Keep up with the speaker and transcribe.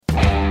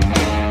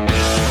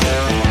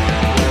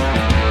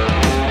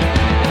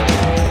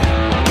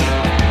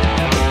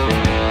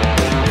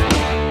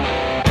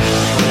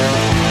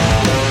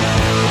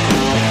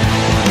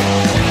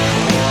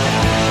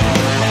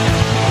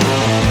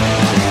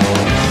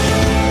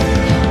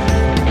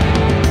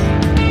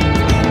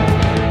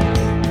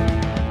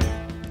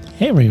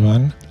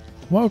everyone.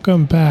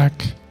 Welcome back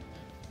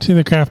to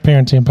the Craft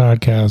Parenting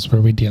Podcast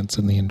where we dance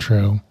in the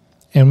intro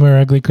and wear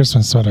ugly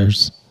Christmas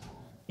sweaters.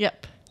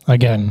 Yep.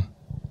 Again.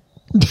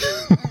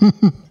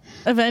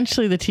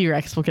 Eventually the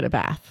T-Rex will get a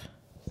bath.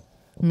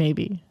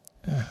 Maybe.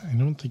 I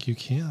don't think you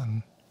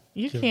can.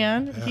 You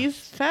can. He's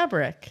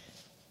fabric.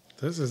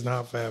 This is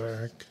not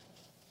fabric.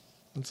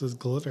 This is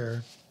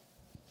glitter.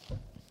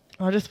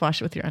 I'll just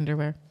wash it with your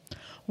underwear.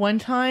 One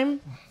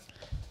time,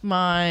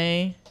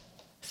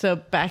 so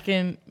back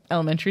in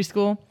elementary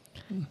school,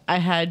 I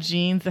had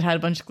jeans that had a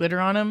bunch of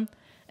glitter on them,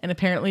 and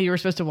apparently you were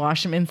supposed to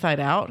wash them inside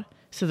out,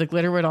 so the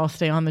glitter would all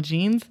stay on the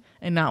jeans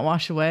and not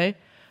wash away,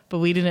 but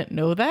we didn't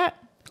know that.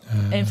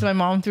 And so my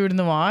mom threw it in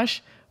the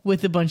wash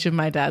with a bunch of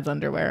my dad's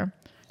underwear.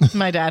 So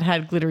my dad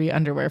had glittery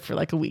underwear for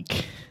like a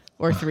week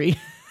or 3.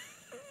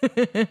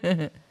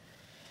 Wow.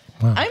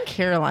 I'm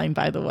Caroline,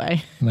 by the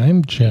way. And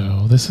I'm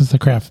Joe. This is the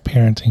Craft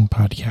Parenting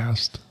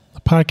Podcast. The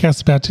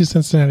podcast about 2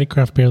 Cincinnati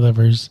craft beer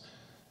lovers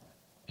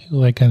who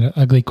like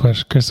ugly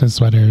Christmas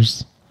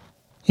sweaters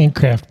and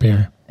craft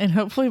beer. And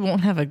hopefully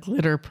won't have a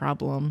glitter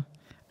problem.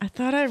 I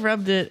thought I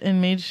rubbed it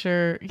and made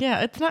sure.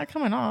 Yeah, it's not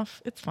coming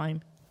off. It's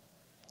fine.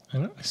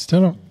 I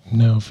still don't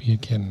know if you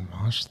can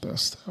wash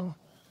this, though.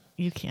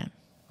 You can.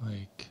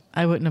 Like,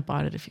 I wouldn't have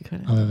bought it if you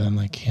couldn't. other than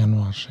like hand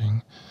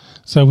washing.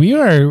 So we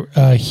are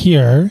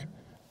here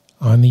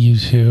on the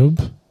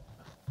YouTube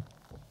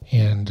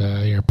and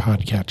your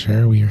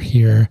podcatcher. We are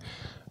here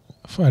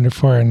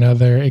for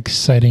another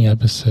exciting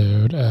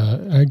episode,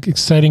 an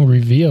exciting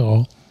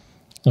reveal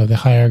of the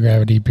Higher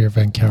Gravity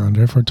Beervent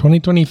calendar for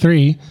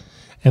 2023.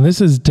 And this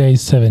is day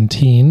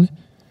 17.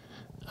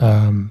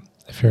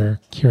 If you're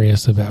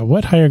curious about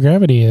what Higher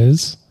Gravity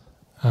is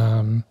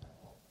or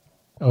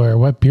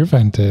what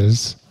Beervent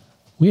is,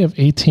 we have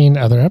 18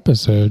 other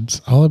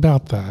episodes all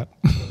about that.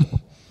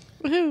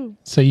 Woohoo!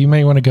 So you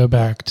may want to go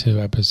back to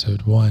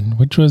episode 1,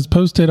 which was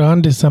posted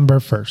on December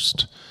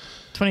 1st.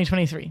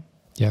 2023.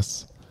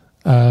 Yes.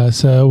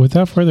 So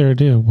without further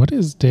ado, what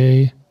is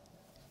beer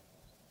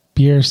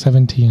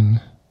 17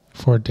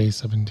 for day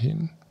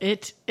 17?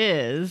 It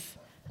is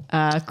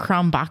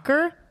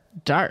Krombacher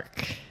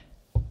Dark.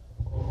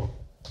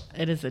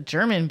 It is a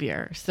German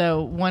beer.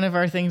 So one of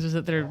our things was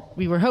that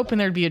we were hoping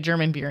there'd be a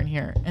German beer in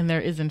here, and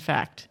there is in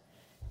fact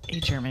a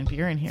German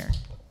beer in here.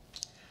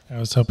 I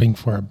was hoping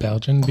for a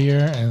Belgian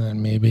beer and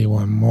then maybe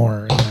one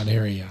more in that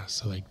area.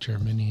 So like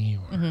Germany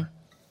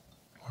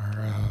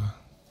or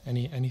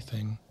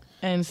anything.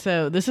 And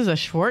so this is a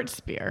Schwarz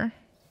beer,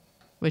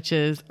 which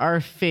is our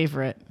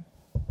favorite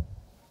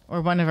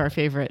or one of our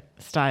favorite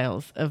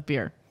styles of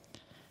beer.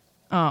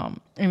 And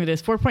it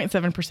is 4.7%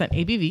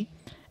 ABV,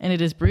 and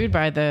it is brewed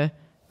by the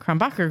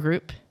Krombacher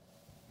Group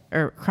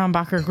or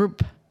Krombacher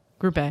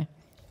Gruppe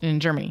in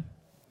Germany.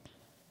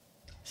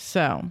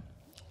 So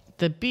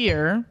the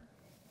beer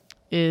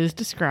is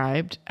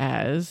described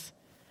as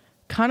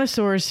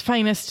connoisseur's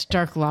finest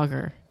dark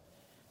lager,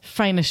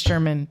 finest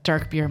German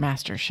dark beer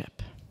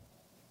mastership.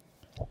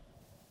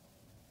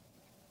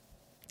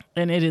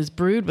 And it is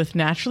brewed with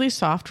naturally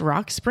soft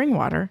rock spring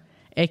water,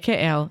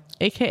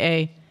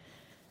 aka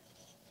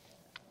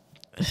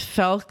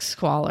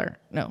Felskwaller.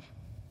 No.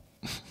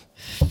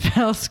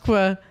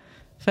 Felskwa.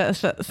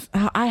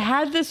 I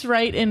had this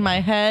right in my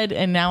head,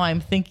 and now I'm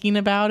thinking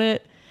about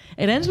it.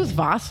 It ends with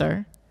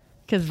Wasser,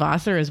 because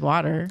Wasser is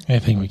water. I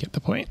think we get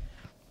the point.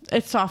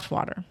 It's soft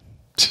water.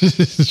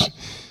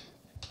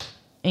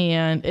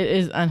 And it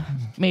is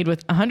made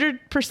with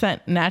 100%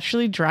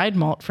 naturally dried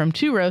malt from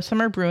 2 row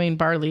summer brewing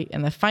barley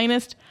and the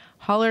finest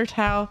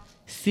Hallertau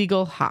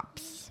Siegel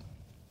hops.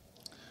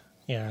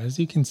 Yeah, as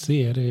you can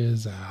see, it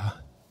is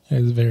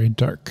very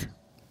dark.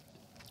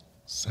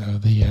 So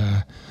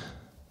the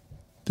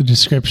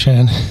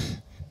description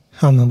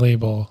on the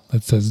label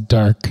that says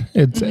dark,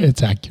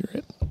 it's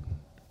accurate.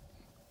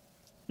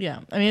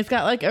 Yeah, I mean, it's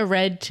got like a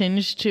red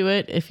tinge to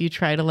it if you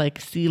try to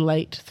like see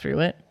light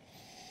through it.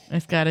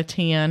 It's got a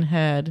tan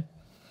head.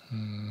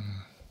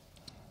 And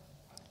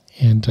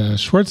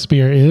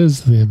Schwarzbier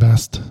is the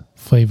best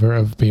flavor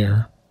of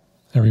beer.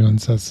 Everyone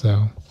says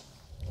so.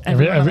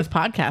 Everyone on this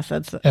podcast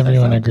says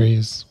everyone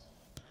agrees.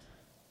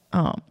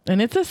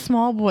 And it's a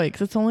small boy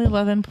because it's only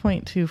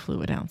 11.2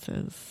 fluid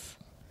ounces,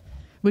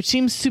 which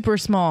seems super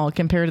small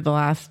compared to the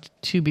last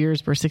 2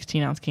 beers were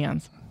 16-ounce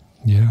cans.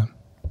 Yeah.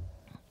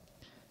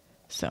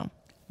 So,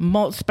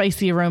 malt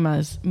spicy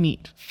aromas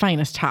meet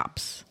finest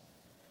hops,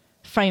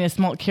 finest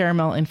malt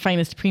caramel, and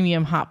finest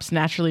premium hops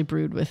naturally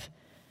brewed with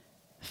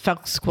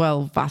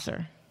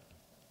Felskwaller.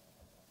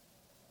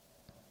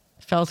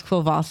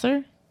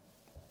 Felskwaller?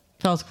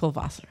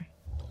 Felskwaller.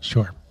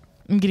 Sure.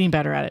 I'm getting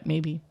better at it,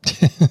 maybe.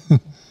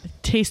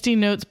 Tasting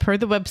notes per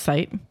the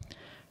website.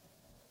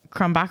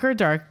 Krombacher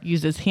Dark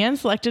uses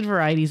hand-selected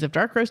varieties of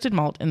dark roasted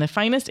malt and the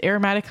finest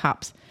aromatic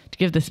hops to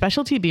give the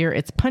specialty beer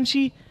its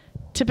punchy,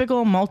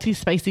 typical malty,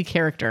 spicy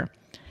character.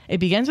 It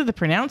begins with a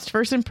pronounced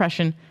first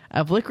impression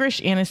of licorice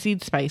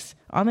aniseed spice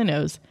on the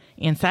nose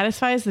and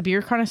satisfies the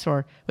beer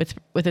connoisseur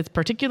with its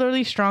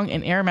particularly strong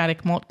and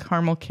aromatic malt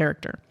caramel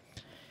character.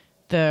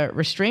 The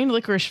restrained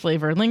licorice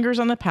flavor lingers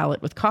on the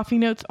palate with coffee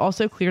notes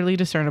also clearly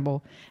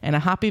discernible and a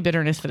hoppy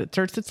bitterness that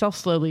asserts itself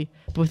slowly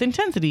but with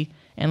intensity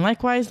and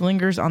likewise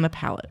lingers on the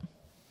palate.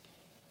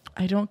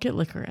 I don't get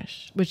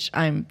licorice, which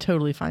I'm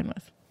totally fine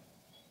with.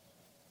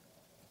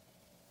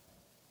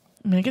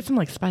 I mean, I get some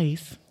like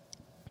spice.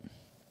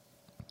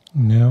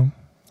 No,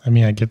 I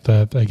mean, I get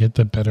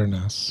the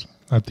bitterness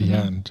at the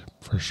end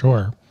for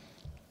sure.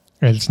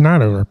 It's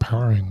not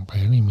overpowering by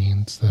any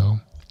means,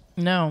 though.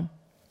 No.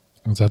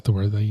 Is that the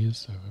word they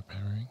used?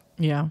 Overpowering?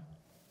 Yeah.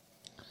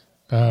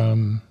 I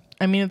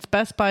mean, it's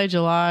Best by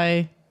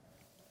July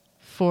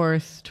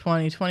 4th,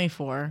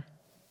 2024.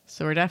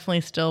 So we're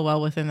definitely still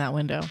well within that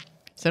window.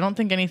 So I don't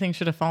think anything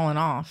should have fallen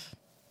off.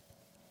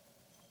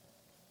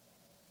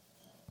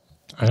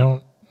 I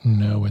don't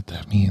know what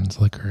that means,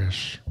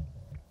 licorice.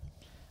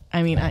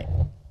 I mean,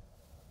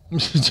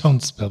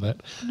 Don't spill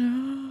that.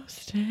 No,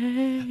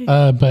 stay.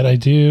 But I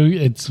do.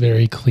 It's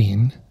very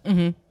clean,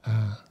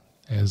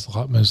 as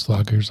most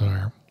lagers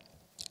are.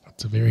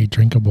 It's a very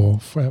drinkable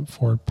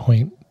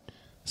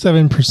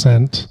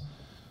 4.7%.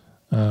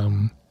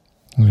 And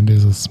it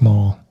is a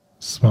smaller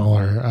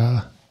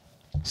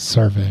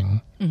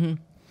serving.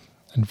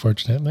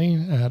 Unfortunately,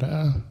 at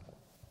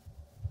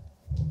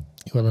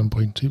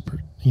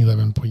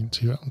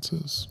 11.2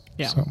 ounces.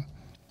 Yeah. So,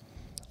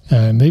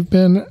 and they've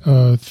been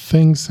a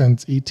thing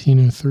since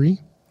 1803.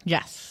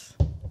 Yes.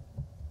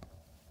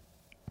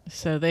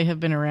 So they have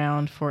been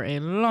around for a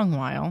long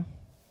while.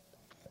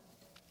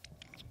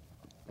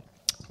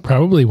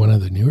 Probably one of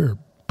the newer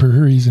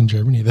breweries in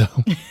Germany,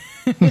 though.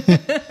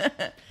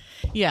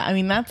 Yeah, I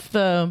mean, that's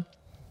the,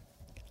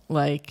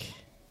 like,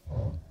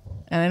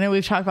 and I know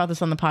we've talked about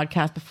this on the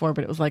podcast before,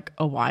 but it was like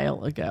a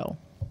while ago.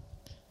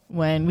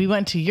 When we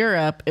went to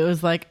Europe, it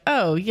was like,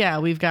 oh, yeah,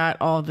 we've got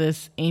all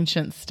this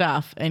ancient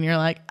stuff. And you're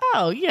like,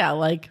 oh, yeah,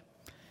 like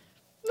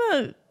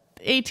the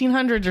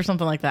 1800s or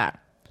something like that.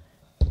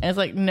 And it's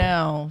like,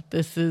 no,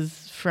 this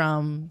is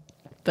from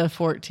the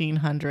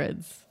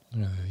 1400s.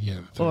 Yeah,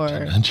 the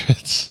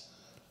 1300s.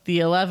 The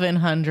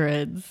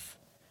 1100s.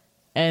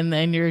 And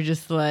then you're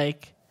just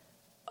like,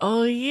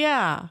 oh,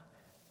 yeah,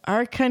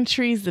 our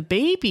country's a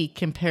baby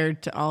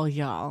compared to all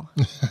y'all.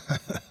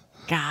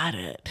 Got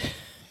it.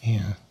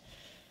 Yeah.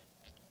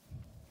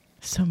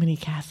 So many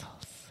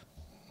castles.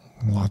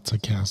 Lots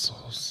of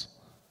castles.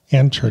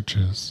 And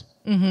churches.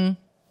 Oh,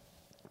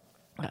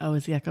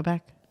 is the echo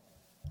back?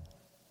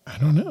 I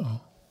don't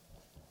know.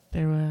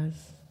 There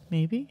was,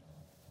 maybe?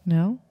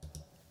 No?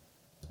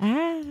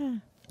 Ah.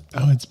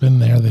 Oh, it's been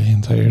there the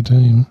entire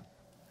time.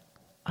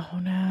 Oh,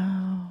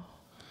 no.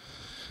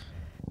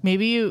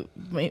 Maybe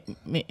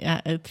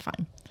it's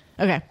fine.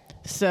 Okay,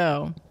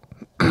 so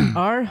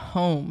our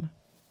home.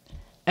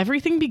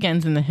 Everything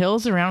begins in the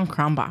hills around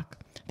Krambach.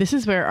 This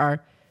is where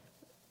our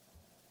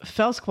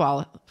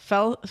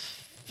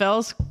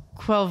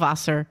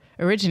Felsquellwasser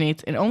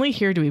originates, and only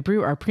here do we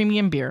brew our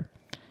premium beer.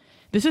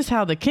 This is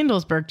how the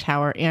Kindlesberg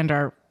Tower and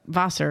our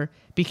Wasser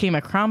became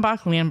a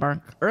Krambach landmark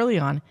early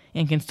on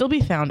and can still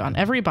be found on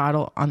every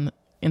bottle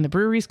in the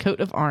brewery's coat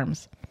of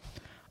arms.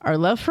 Our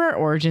love for our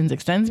origins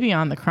extends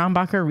beyond the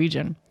Krambacher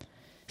region.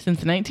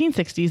 Since the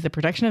 1960s, the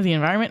protection of the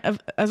environment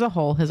as a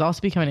whole has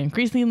also become an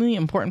increasingly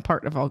important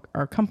part of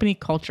our company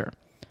culture.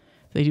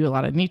 They do a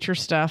lot of nature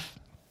stuff,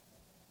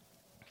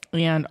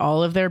 and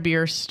all of their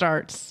beer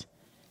starts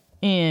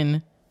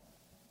in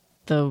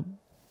the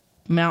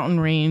mountain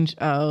range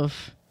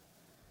of,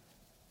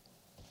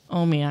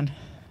 oh man.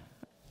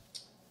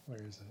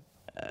 Where is it?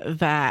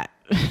 That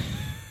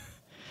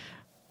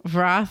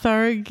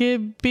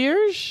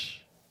Wrathargebirge?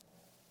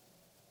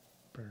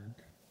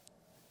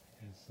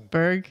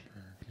 Berg?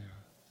 Yeah.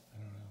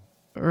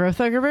 I don't know.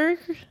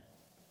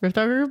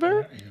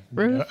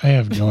 Rothagerberg? I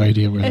have no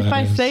idea where that is. If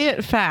I say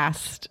it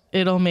fast,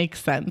 it'll make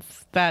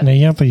sense. No,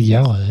 you have to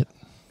yell it.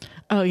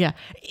 Oh, yeah.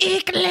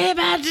 Ich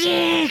liebe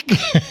dich!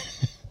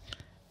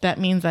 That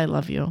means I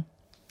love you.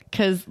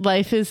 Because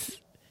life is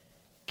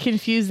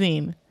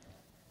confusing.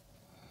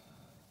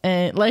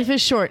 And life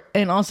is short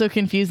and also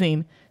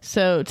confusing.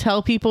 So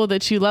tell people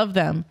that you love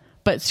them,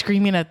 but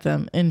screaming at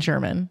them in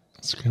German.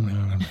 Screaming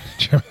at them in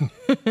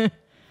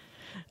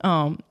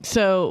German.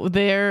 So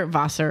their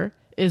Wasser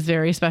is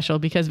very special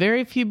because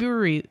very few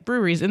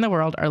breweries in the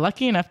world are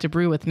lucky enough to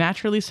brew with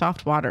naturally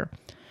soft water.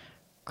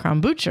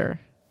 Krombucher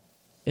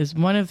is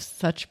one of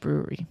such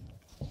brewery.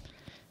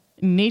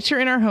 Nature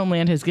in our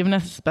homeland has given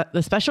us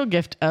the special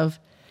gift of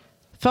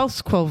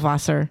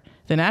Felsquellwasser,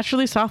 the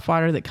naturally soft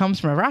water that comes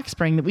from a rock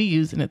spring that we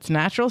use in its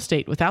natural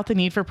state without the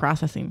need for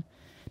processing.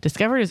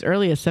 Discovered as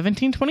early as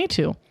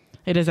 1722,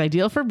 it is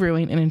ideal for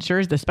brewing and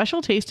ensures the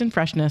special taste and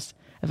freshness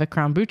of a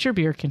Krombucher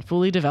beer can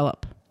fully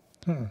develop.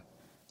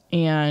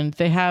 And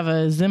they have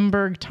a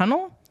Zimberg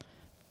tunnel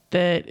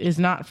that is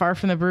not far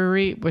from the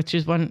brewery, which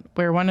is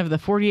where one of the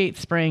 48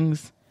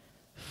 springs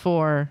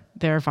for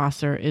their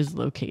Wasser is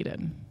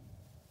located.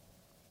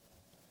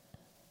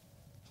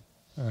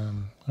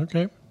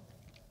 Okay.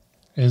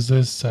 Is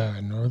this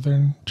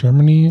northern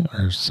Germany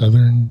or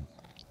southern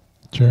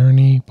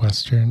Germany,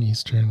 western,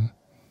 eastern?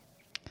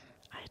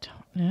 I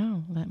don't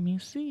know. Let me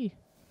see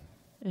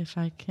if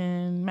I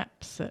can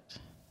maps it.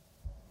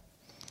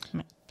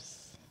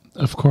 Maps.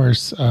 Of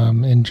course,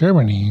 in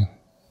Germany,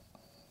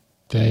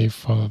 they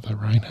follow the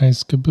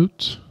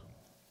Reinheitsgebot.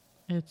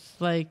 It's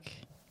like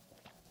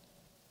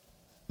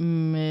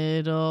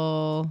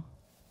middle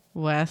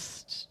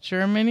west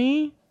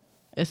Germany.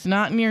 It's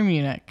not near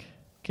Munich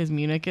because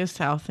Munich is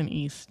south and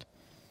east.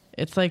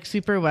 It's like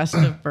super west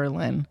of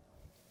Berlin.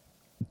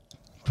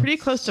 Pretty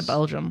close to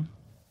Belgium,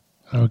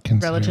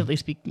 relatively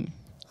speaking.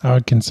 I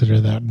would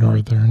consider that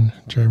northern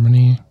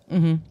Germany.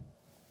 Mm-hmm.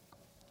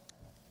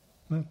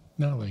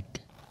 Not like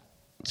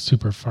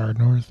super far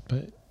north,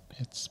 but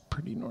it's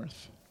pretty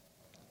north.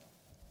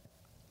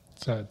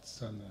 So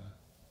it's on the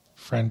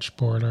French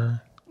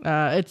border.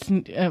 It's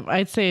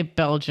I'd say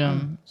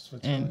Belgium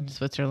and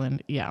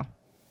Switzerland. Yeah,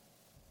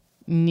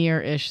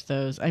 near-ish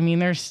those. I mean,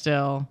 they're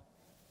still.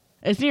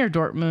 It's near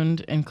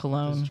Dortmund and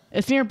Cologne.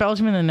 It's near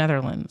Belgium and the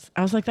Netherlands.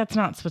 I was like, that's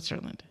not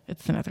Switzerland.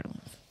 It's the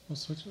Netherlands. Well,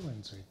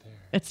 Switzerland's right there.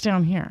 It's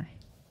down here.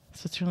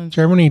 Switzerland.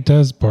 Germany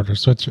does border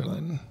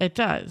Switzerland. It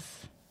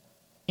does.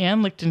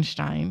 And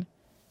Liechtenstein.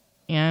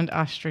 And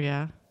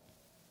Austria.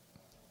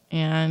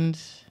 And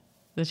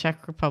the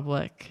Czech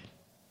Republic.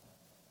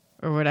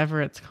 Or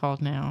whatever it's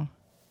called now.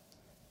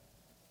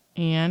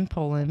 And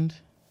Poland.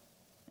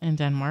 And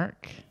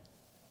Denmark.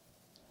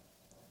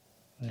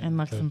 And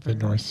Luxembourg.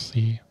 The North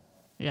Sea.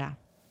 Yeah.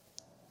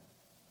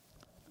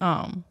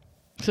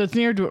 So it's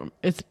near,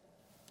 it's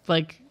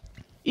like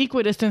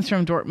equidistance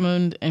from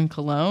Dortmund and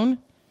Cologne,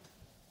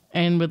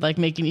 and would like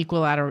make an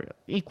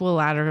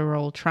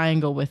equilateral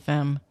triangle with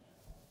them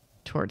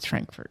towards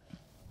Frankfurt.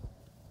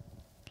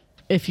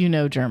 If you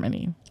know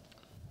Germany.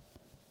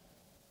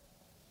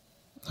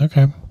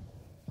 Okay.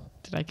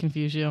 Did I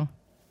confuse you?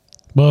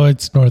 Well,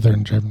 it's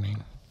northern Germany.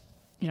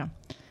 Yeah.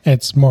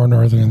 It's more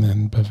northern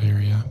than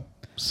Bavaria.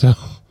 So,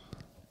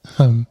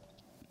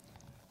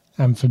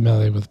 I'm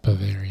familiar with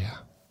Bavaria.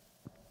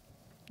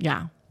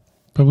 Yeah.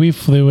 But we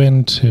flew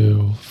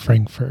into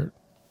Frankfurt.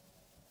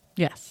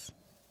 Yes.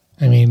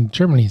 I mean,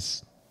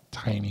 Germany's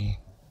tiny.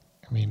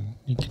 I mean,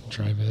 you can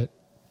drive it.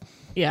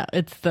 Yeah,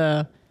 it's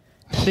the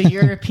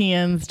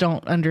Europeans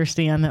don't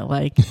understand that,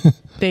 like,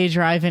 they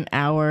drive an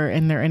hour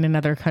and they're in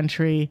another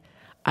country.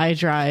 I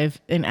drive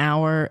an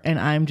hour and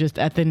I'm just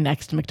at the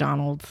next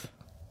McDonald's.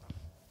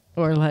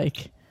 Or I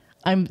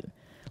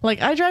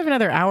drive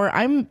another hour.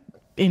 I'm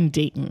in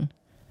Dayton.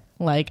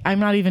 Like, I'm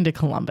not even to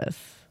Columbus.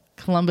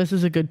 Columbus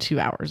is a good 2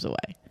 hours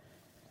away.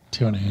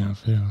 2.5,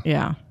 yeah.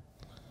 Yeah.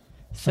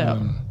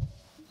 So.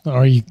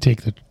 Or you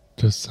take the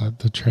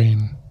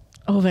train.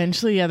 Oh,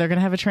 eventually, yeah, they're going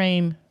to have a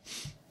train.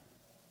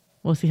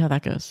 We'll see how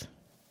that goes.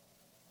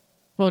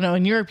 Well, no,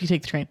 in Europe, you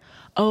take the train.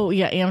 Oh,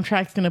 yeah,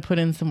 Amtrak's going to put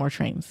in some more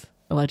trains,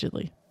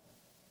 allegedly.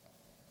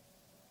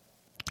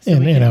 So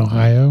in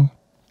Ohio?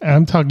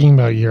 I'm talking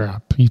about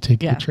Europe. You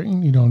take the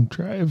train, you don't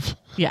drive.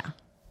 Yeah.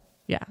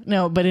 Yeah.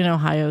 No, but in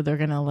Ohio, they're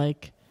going to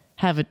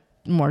have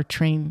more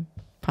train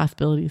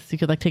possibilities. So you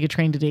could take a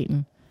train to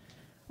Dayton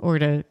or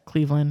to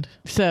Cleveland.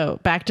 So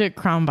back to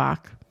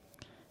Kronbach.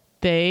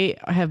 They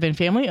have been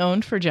family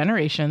owned for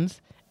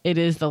generations. It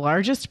is the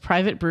largest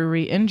private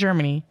brewery in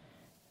Germany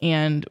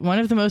and one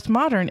of the most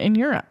modern in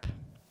Europe.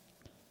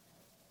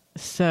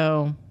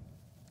 So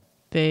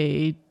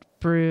they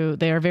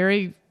are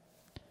very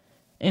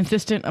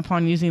insistent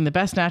upon using the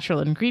best natural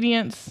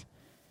ingredients,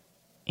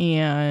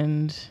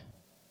 and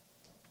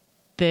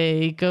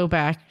their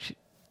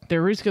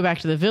roots go back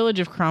to the village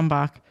of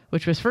Kronbach,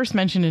 which was first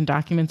mentioned in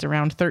documents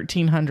around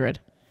 1300.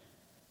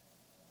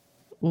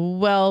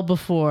 Well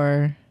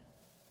before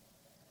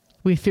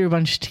we threw a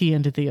bunch of tea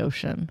into the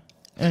ocean,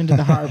 into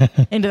the harbor,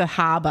 into the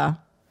harbor.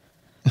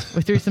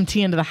 We threw some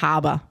tea into the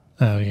harbor.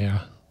 Oh,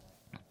 yeah.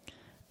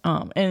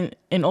 And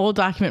an old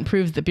document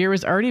proves that beer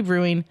was already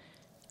brewing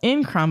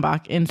in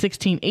Kronbach in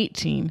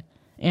 1618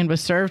 and was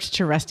served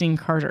to resting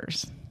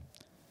carters.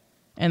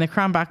 And the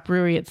Kronbach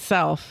brewery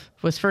itself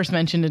was first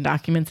mentioned in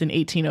documents in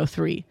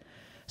 1803.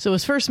 So it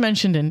was first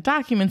mentioned in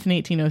documents in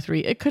 1803.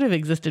 It could have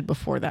existed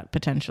before that,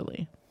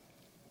 potentially.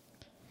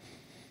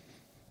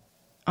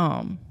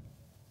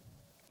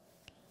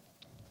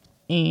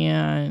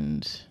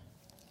 And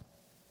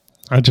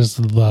I just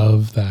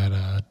love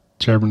that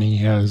Germany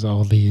has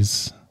all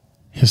these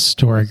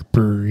historic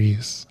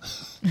breweries.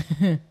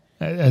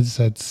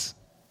 That's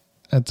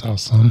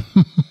awesome.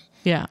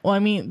 yeah. Well, I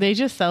mean, they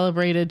just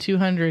celebrated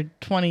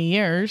 220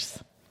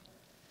 years.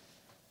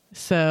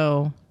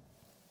 So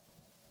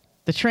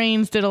the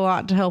trains did a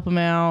lot to help them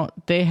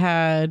out. They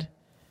had,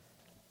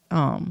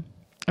 around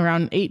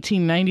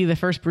 1890, the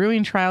first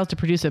brewing trials to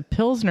produce a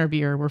Pilsner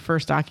beer were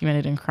first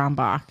documented in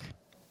Kronbach.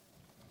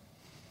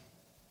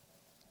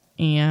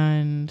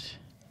 And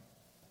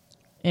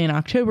in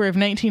October of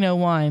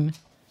 1901,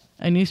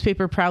 a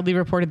newspaper proudly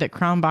reported that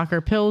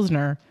Kronbacher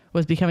Pilsner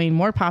was becoming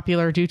more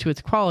popular due to its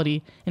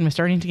quality and was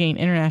starting to gain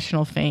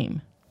international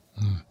fame.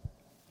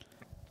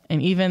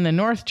 And even the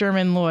North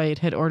German Lloyd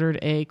had ordered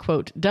a,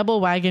 quote, double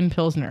wagon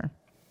Pilsner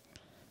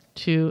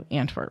to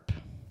Antwerp.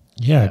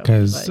 Yeah,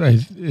 because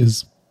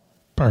is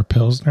our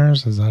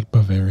Pilsners, is that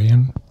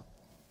Bavarian?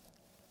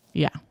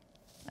 Yeah,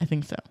 I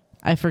think so.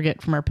 I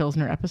forget from our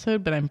Pilsner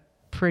episode, but I'm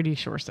pretty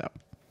sure so.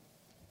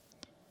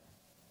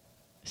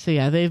 So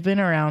yeah, they've been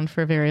around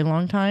for a very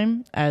long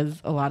time,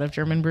 as a lot of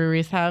German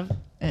breweries have.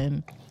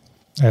 And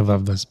I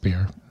love this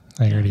beer.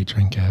 I already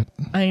drink it.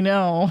 I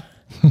know.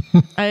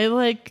 I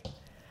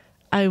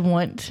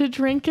want to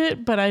drink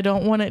it, but I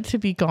don't want it to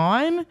be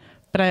gone.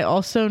 But I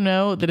also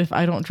know that if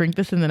I don't drink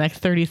this in the next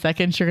 30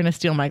 seconds, you're going to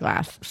steal my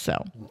glass.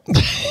 So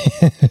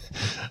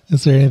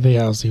is there anything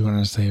else you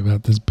want to say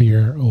about this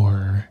beer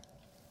or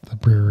the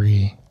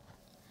brewery?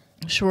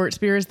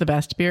 Schwarzbier is the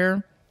best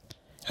beer.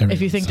 Everyone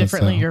If you think says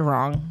differently, so. you're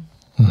wrong.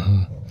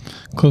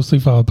 Mm-hmm. Closely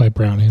followed by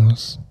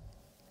Brownings.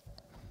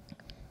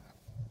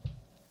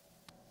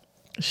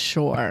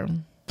 Sure.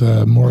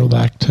 The more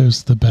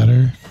lactose, the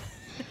better.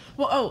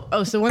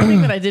 Well, so one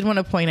thing that I did want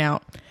to point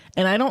out,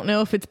 and I don't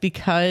know if it's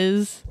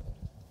because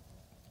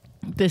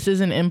this is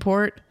an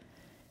import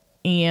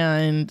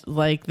and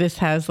like this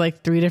has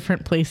like 3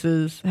 different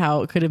places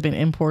how it could have been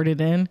imported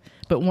in,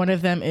 but one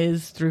of them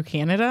is through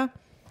Canada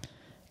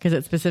because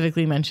it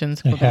specifically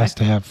mentions Quebec. It has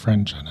to have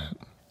French in it.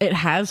 It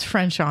has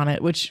French on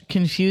it, which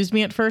confused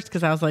me at first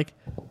because I was like,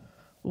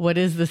 what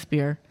is this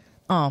beer?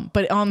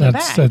 But on the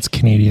back, that's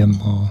Canadian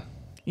law.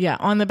 Yeah,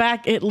 on the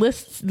back, it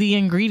lists the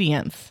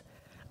ingredients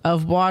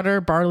of water,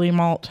 barley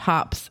malt,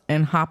 hops,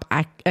 and hop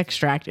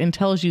extract and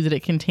tells you that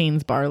it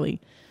contains barley.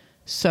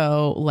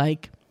 So,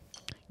 like,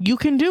 you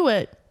can do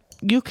it.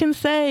 You can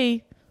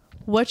say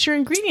what your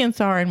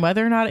ingredients are and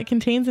whether or not it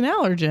contains an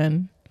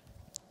allergen.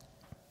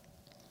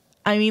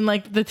 I mean,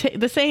 like,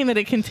 the saying that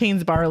it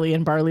contains barley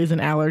and barley is an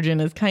allergen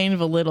is kind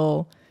of a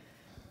little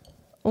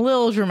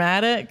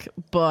dramatic,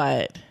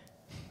 but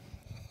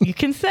you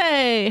can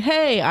say,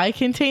 hey, I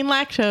contain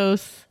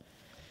lactose.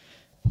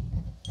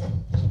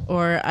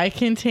 Or I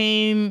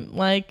contain,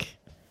 like,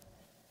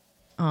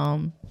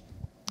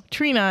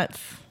 tree nuts.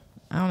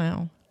 I don't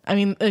know. I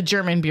mean, a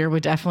German beer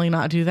would definitely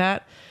not do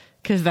that.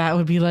 Because that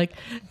would be like,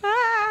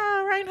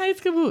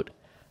 Reinheitsgebot.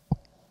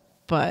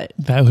 But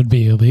that would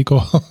be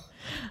illegal,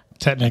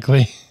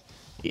 technically.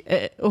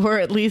 Or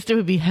at least it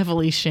would be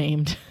heavily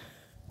shamed.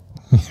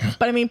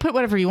 But I mean, put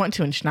whatever you want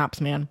to in schnapps,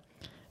 man.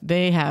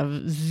 They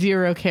have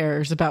zero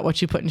cares about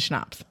what you put in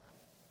schnapps.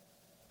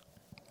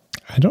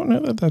 I don't know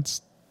that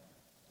that's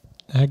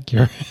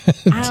accurate.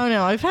 I don't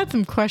know. I've had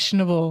some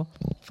questionable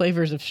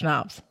flavors of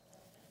schnapps.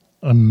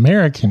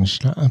 American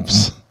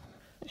schnapps.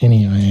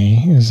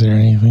 Anyway, is there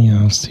anything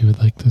else you would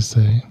like to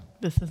say?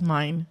 This is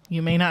mine.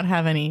 You may not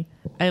have any.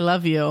 I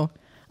love you.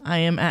 I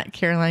am at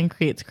Caroline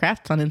Creates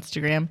Crafts on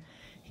Instagram.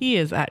 He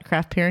is at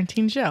Craft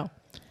Parenting Joe.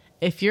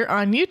 If you're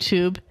on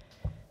YouTube,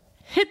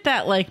 hit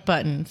that like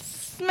button,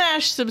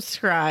 smash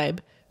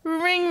subscribe,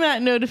 ring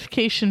that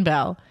notification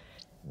bell,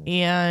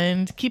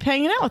 and keep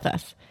hanging out with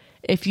us.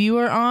 If you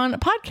are on a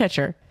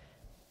podcatcher,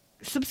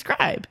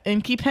 subscribe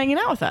and keep hanging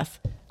out with us.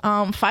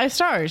 5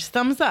 stars,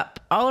 thumbs up,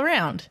 all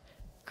around.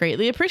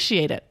 Greatly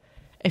appreciate it.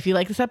 If you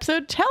like this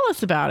episode, tell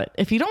us about it.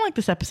 If you don't like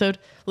this episode,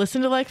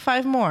 listen to like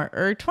 5 more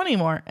or 20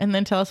 more and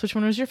then tell us which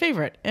one was your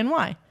favorite and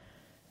why.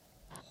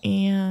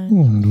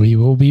 And we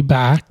will be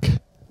back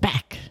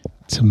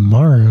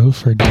tomorrow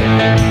for day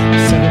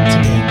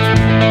 17.